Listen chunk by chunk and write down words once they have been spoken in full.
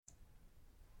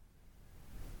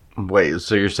Wait,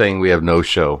 so you're saying we have no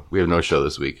show? We have no show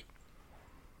this week?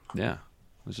 Yeah.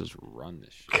 Let's just run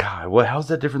this shit. God, how's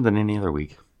that different than any other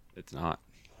week? It's not.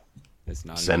 It's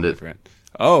not Send any it. different.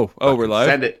 Oh, we're live?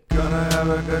 Send it. Gonna have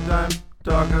a good time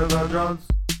talking about drums.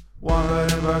 One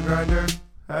line about grinder,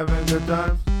 having good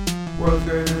times. World's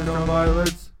greatest drum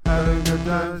pilots, having good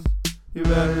times. You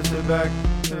better sit back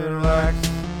and relax.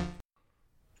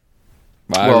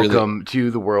 Welcome to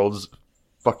the world's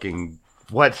fucking...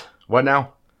 What? What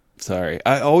now? Sorry.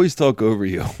 I always talk over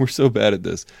you. We're so bad at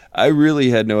this. I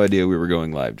really had no idea we were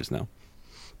going live just now.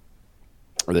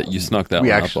 Or that you snuck that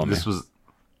one up on me.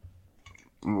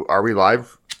 Are we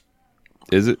live?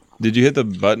 Is it? Did you hit the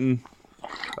button?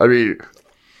 I mean,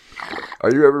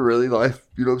 are you ever really live?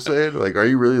 You know what I'm saying? Like, are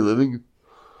you really living?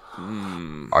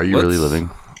 Are you really living?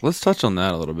 Let's touch on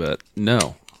that a little bit.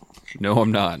 No,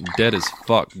 I'm not. I'm dead as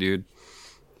fuck, dude.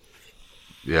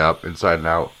 Yeah, inside and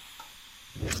out.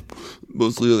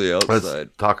 Mostly on the outside.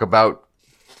 Let's talk about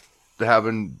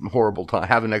having horrible time,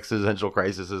 having existential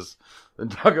crises, and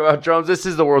talk about drums. This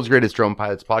is the world's greatest drum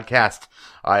pilots podcast.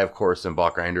 I, of course, am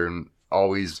Bach Grinder, and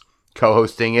always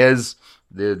co-hosting is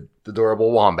the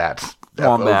adorable Wombat.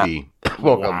 Wombat.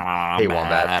 Welcome. Hey,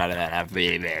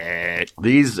 Wombat.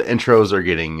 These intros are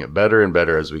getting better and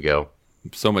better as we go.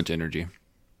 So much energy.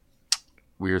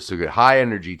 We are so good. High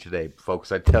energy today,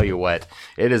 folks. I tell you what,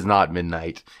 it is not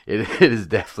midnight. It is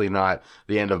definitely not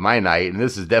the end of my night. And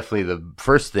this is definitely the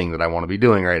first thing that I want to be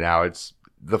doing right now. It's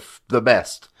the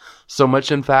best. So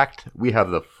much, in fact, we have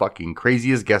the fucking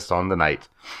craziest guest on tonight.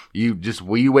 You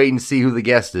wait and see who the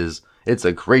guest is. It's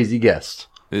a crazy guest.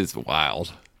 It's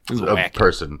wild. It's a wacky.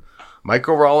 Person.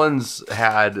 Michael Rollins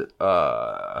had,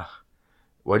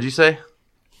 what'd you say?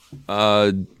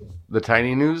 The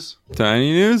Tiny News?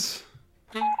 Tiny News?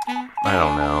 I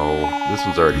don't know. This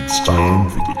one's already Time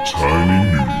for the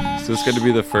tiny news. Is this going to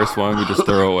be the first one we just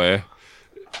throw away?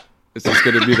 Is this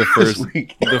going to be the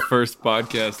first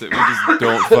podcast that we just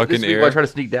don't fucking air? I try to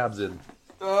sneak dabs in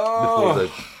before the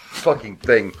fucking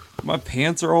thing. My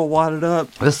pants are all wadded up.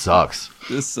 This sucks.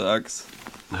 This sucks.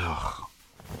 What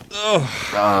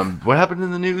happened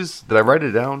in the news? Did I write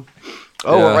it down?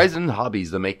 Oh, Yeah. Horizon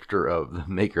Hobbies, the maker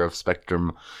of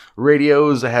Spectrum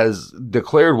Radios, has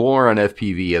declared war on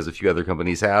FPV, as a few other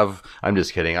companies have. I'm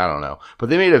just kidding. I don't know. But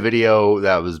they made a video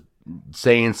that was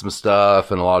saying some stuff,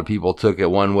 and a lot of people took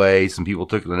it one way. Some people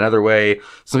took it another way.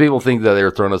 Some people think that they were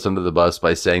throwing us under the bus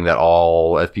by saying that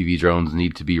all FPV drones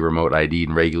need to be remote ID'd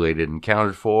and regulated and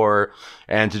accounted for,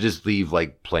 and to just leave,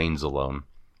 like, planes alone.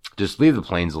 Just leave the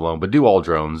planes alone, but do all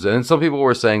drones. And some people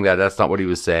were saying that that's not what he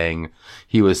was saying.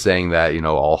 He was saying that,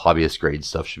 all hobbyist grade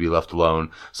stuff should be left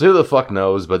alone. So who the fuck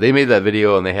knows? But they made that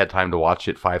video and they had time to watch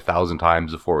it 5,000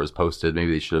 times before it was posted.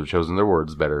 Maybe they should have chosen their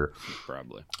words better.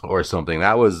 Probably. Or something.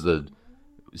 That was the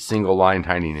single line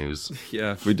Tiny News.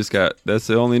 Yeah, that's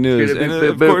the only news. And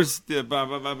of course, the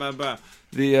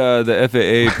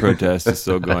FAA protest is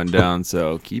still going down.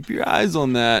 So keep your eyes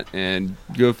on that and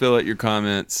go fill out your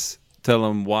comments. Tell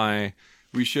them why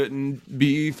we shouldn't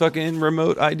be fucking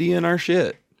remote IDing our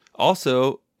shit.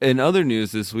 Also, in other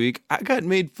news this week, I got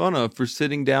made fun of for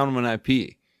sitting down when I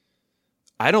pee.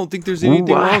 I don't think there's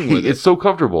anything wrong with it. It's so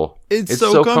comfortable. It's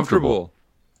so comfortable.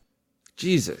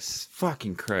 Jesus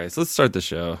fucking Christ. Let's start the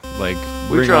show. Like,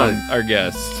 bring on our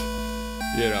guest.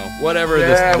 Whatever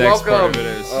this next part of it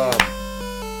is.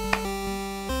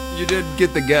 You did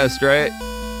get the guest, right?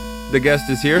 The guest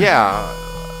is here? Yeah.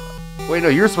 Wait, no,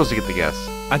 you're supposed to get the guest.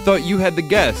 I thought you had the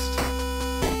guest.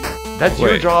 That's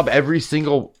your job every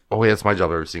single... Oh, wait, that's my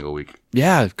job every single week.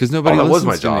 Yeah, because nobody that was listens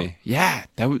my to job. me. Yeah,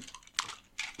 that was...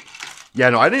 Yeah,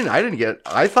 no, I didn't get...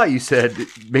 I thought you said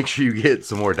make sure you get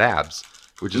some more dabs,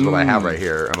 which is what I have right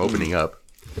here. I'm opening up.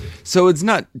 So it's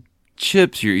not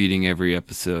chips you're eating every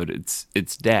episode.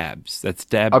 It's dabs. That's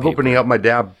dab I'm paper. opening up my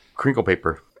dab crinkle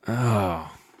paper.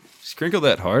 Oh, sprinkle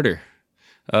that harder.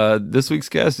 This week's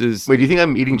guest is... Wait, do you think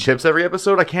I'm eating chips every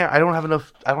episode? I can't. I don't have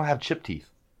enough. I don't have chip teeth.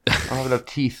 I don't have enough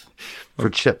teeth for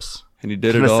chips. And he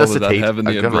did To it all without necessitate having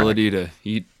the a gun ability to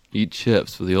eat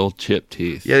chips with the old chip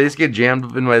teeth. Yeah, they just get jammed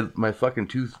up in my fucking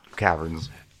tooth caverns.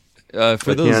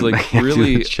 For those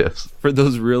really chips. For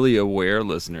those really aware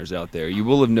listeners out there, you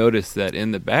will have noticed that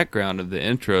in the background of the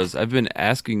intros, I've been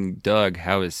asking Doug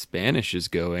how his Spanish is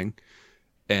going,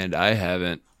 and I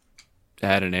haven't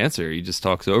had an answer. He just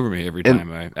talks over me every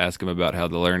time I ask him about how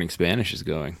the learning Spanish is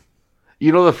going.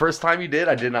 The first time you did,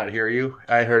 I did not hear you.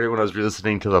 I heard it when I was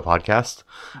listening to the podcast.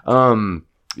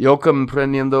 Yo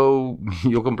comprendo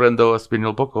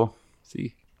español poco.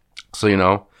 See?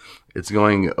 So, it's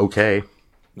going okay.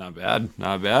 Not bad.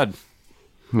 Not bad.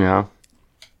 Yeah.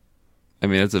 I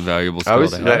mean, that's a valuable skill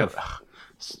to have.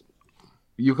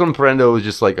 yo comprendo is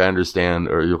just like I understand,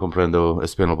 or yo comprendo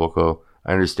español poco.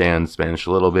 I understand Spanish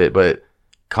a little bit, but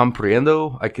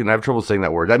comprendo, I have trouble saying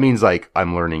that word. That means like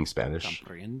I'm learning Spanish.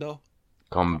 Comprendo?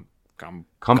 Comprendo?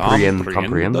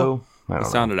 I don't know.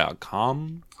 Sounded out.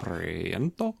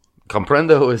 Comprendo?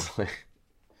 Comprendo is like,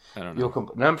 I don't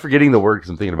know. now I'm forgetting the word because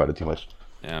I'm thinking about it too much.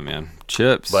 Yeah, man.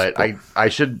 Chips. But I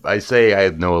say I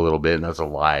know a little bit, and that's a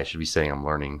lie. I should be saying I'm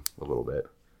learning a little bit.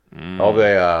 All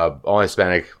my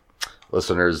Hispanic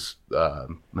listeners,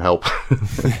 help.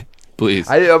 Please.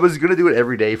 I was gonna do it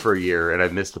every day for a year, and I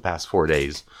missed the past 4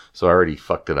 days, so I already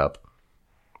fucked it up.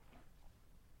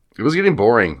 It was getting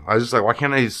boring. I was just like, why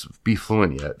can't I be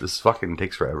fluent yet? This fucking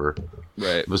takes forever.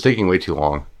 Right. It was taking way too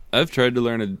long. I've tried to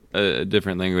learn a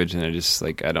different language, and I just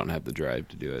I don't have the drive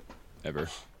to do it ever.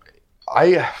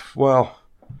 I guess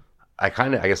I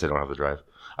don't have the drive.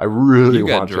 I really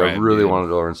want to. I really wanted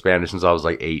to learn Spanish since I was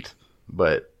like 8,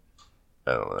 but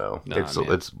I don't know.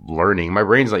 It's learning. My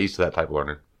brain's not used to that type of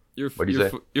learning. What do you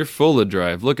say? You're full of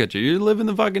drive. Look at you. You're living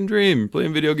the fucking dream. You're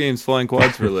playing video games, flying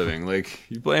quads for a living. Like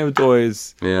you're playing with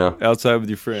toys. Yeah. Outside with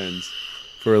your friends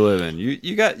for a living.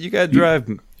 You got drive.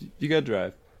 You got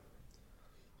drive.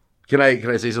 Can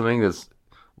I say something that's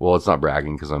it's not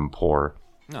bragging because I'm poor.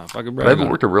 No, fucking brag. But I haven't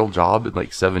worked a real job in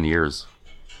like 7 years.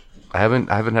 I haven't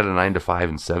had a 9 to 5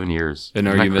 in 7 years. And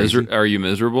are you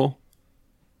miserable?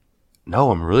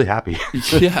 No, I'm really happy.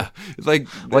 Yeah. Like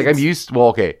I'm used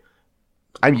okay.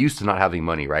 I'm used to not having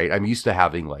money, right? I'm used to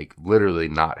having like literally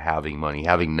not having money,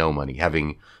 having no money,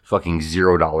 having fucking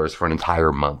 $0 for an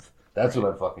entire month. That's what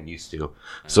I'm fucking used to.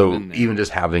 So even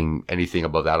just having anything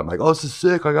above that, I'm like, oh, this is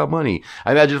sick. I got money.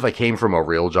 I imagine if I came from a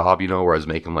real job, where I was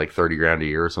making like 30 grand a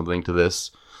year or something to this,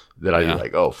 then I'd be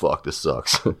like, oh, fuck, this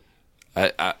sucks.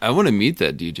 I want to meet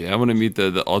that DJ. I want to meet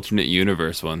the alternate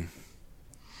universe one.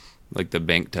 Like the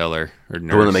bank teller or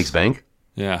nurse. The one that makes bank?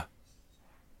 Yeah.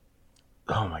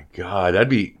 Oh my God. That'd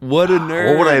be... What a nerd.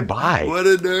 What would I buy? What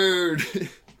a nerd.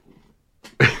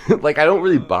 Like, I don't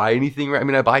really buy anything, right? I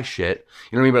mean, I buy shit.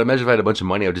 You know what I mean? But I imagine if I had a bunch of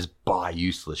money, I would just buy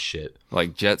useless shit.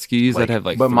 Like jet skis that have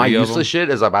like But my useless useless shit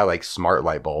is I buy like smart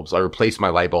light bulbs. I replace my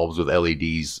light bulbs with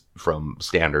LEDs from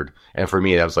standard. And for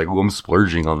me, I was like, I'm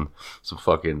splurging on some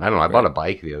fucking... I don't know. I bought a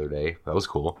bike the other day. That was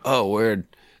cool. Oh, weird.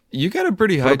 You got a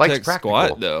pretty high-tech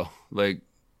squat, though. Like,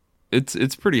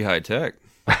 it's pretty high-tech.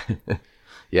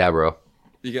 Yeah, bro.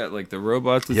 You got like the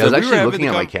robots. And I was actually looking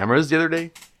at my cameras the other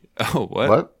day. Oh, what?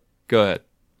 What? Go ahead.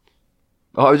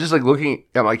 Oh, I was just like looking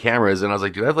at my cameras, and I was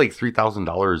like, dude, I have like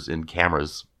 $3,000 in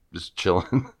cameras just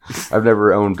chilling. I've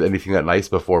never owned anything that nice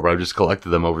before, but I've just collected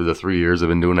them over the 3 years I've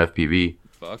been doing FPV.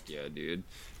 Fuck yeah, dude.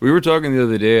 We were talking the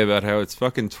other day about how it's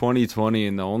fucking 2020,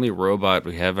 and the only robot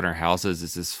we have in our houses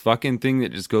is this fucking thing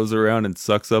that just goes around and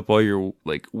sucks up all your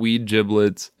like weed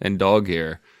giblets and dog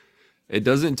hair. It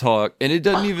doesn't talk, and it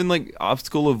doesn't even like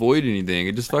obstacle avoid anything.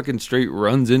 It just fucking straight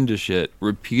runs into shit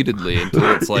repeatedly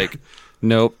until it's like,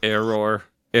 nope, error,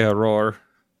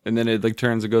 and then it like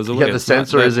turns and goes away. Yeah, the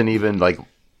sensor isn't even like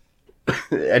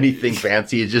anything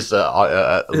fancy. It's just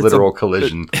a literal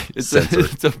collision sensor.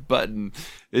 It's a button.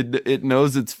 It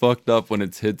knows it's fucked up when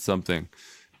it's hit something,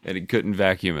 and it couldn't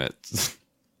vacuum it.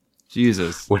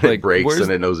 Jesus, when it breaks,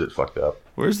 and it knows it fucked up.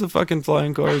 Where's the fucking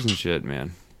flying cars and shit,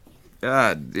 man?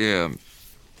 God damn.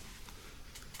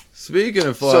 Speaking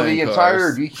of flying cars. So the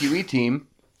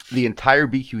entire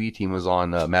BQE team was on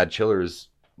Mad Chiller's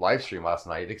live stream last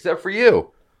night, except for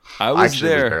you. I was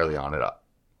there. Was barely on it.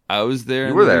 I was there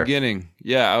in the beginning.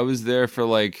 Yeah, I was there for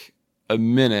like a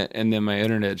minute, and then my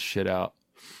internet shit out,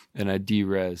 and I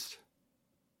de-resed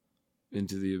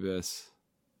into the abyss.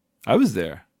 I was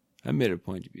there. I made a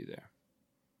point to be there.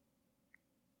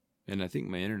 And I think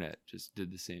my internet just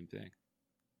did the same thing.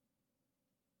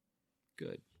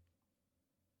 Good.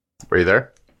 Are you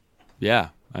there? Yeah,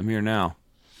 I'm here now.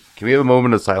 Can we have a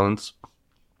moment of silence?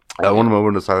 I want a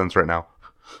moment of silence right now.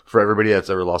 For everybody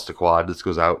that's ever lost a quad, this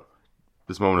goes out.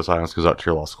 This moment of silence goes out to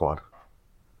your lost quad.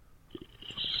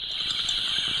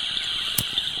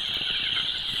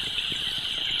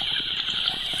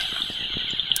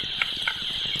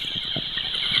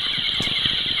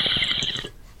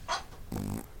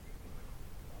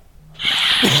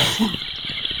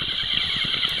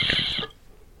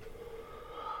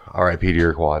 R.I.P. to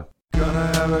your quad. Gonna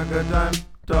have a good time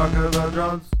talking about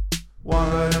drones. One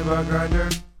learning about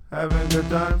grinders, having good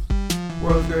times.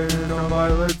 World's greatest drone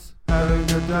pilots, having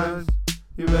good times.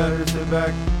 You better sit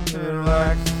back and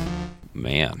relax.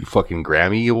 Man. Fucking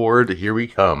Grammy Award, here we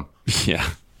come.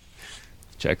 Yeah.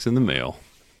 Checks in the mail.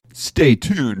 Stay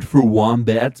tuned for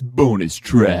Wombat's bonus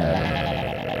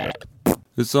track.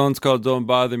 This song's called Don't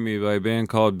Bother Me by a band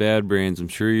called Bad Brains. I'm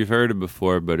sure you've heard it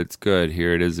before, but it's good.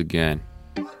 Here it is again.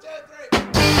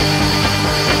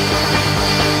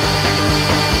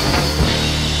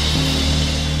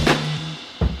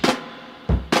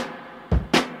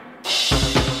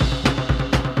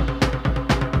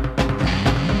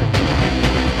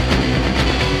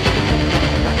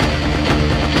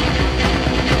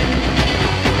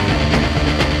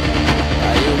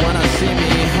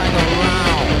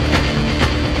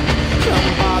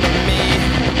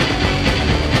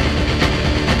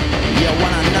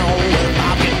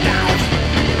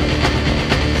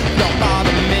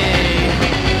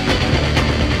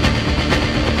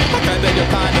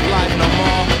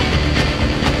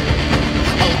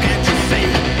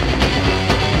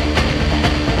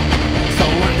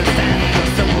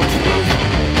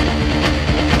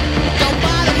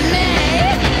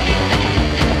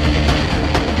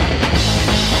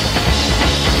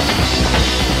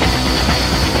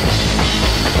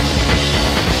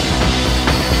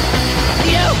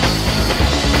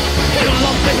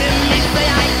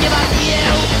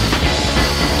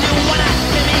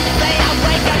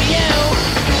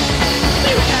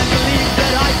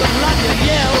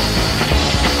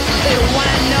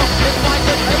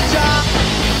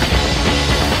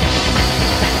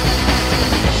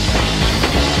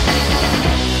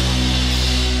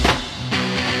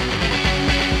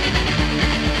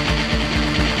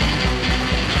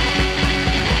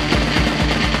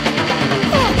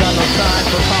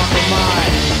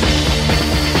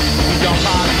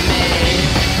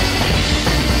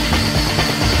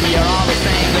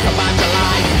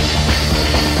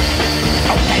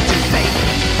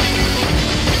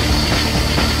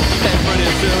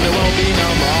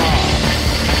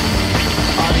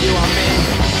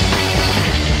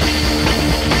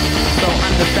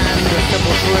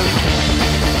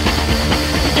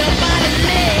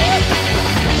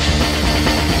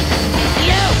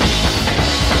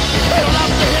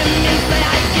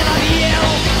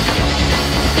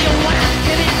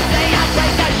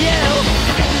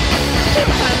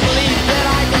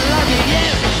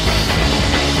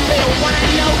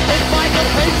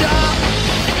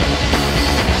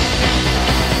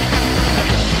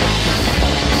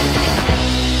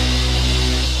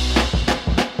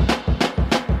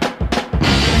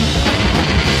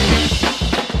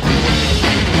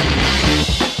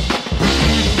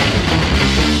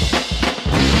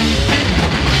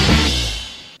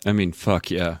 I mean,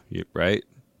 fuck yeah, right?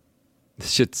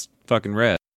 This shit's fucking rad.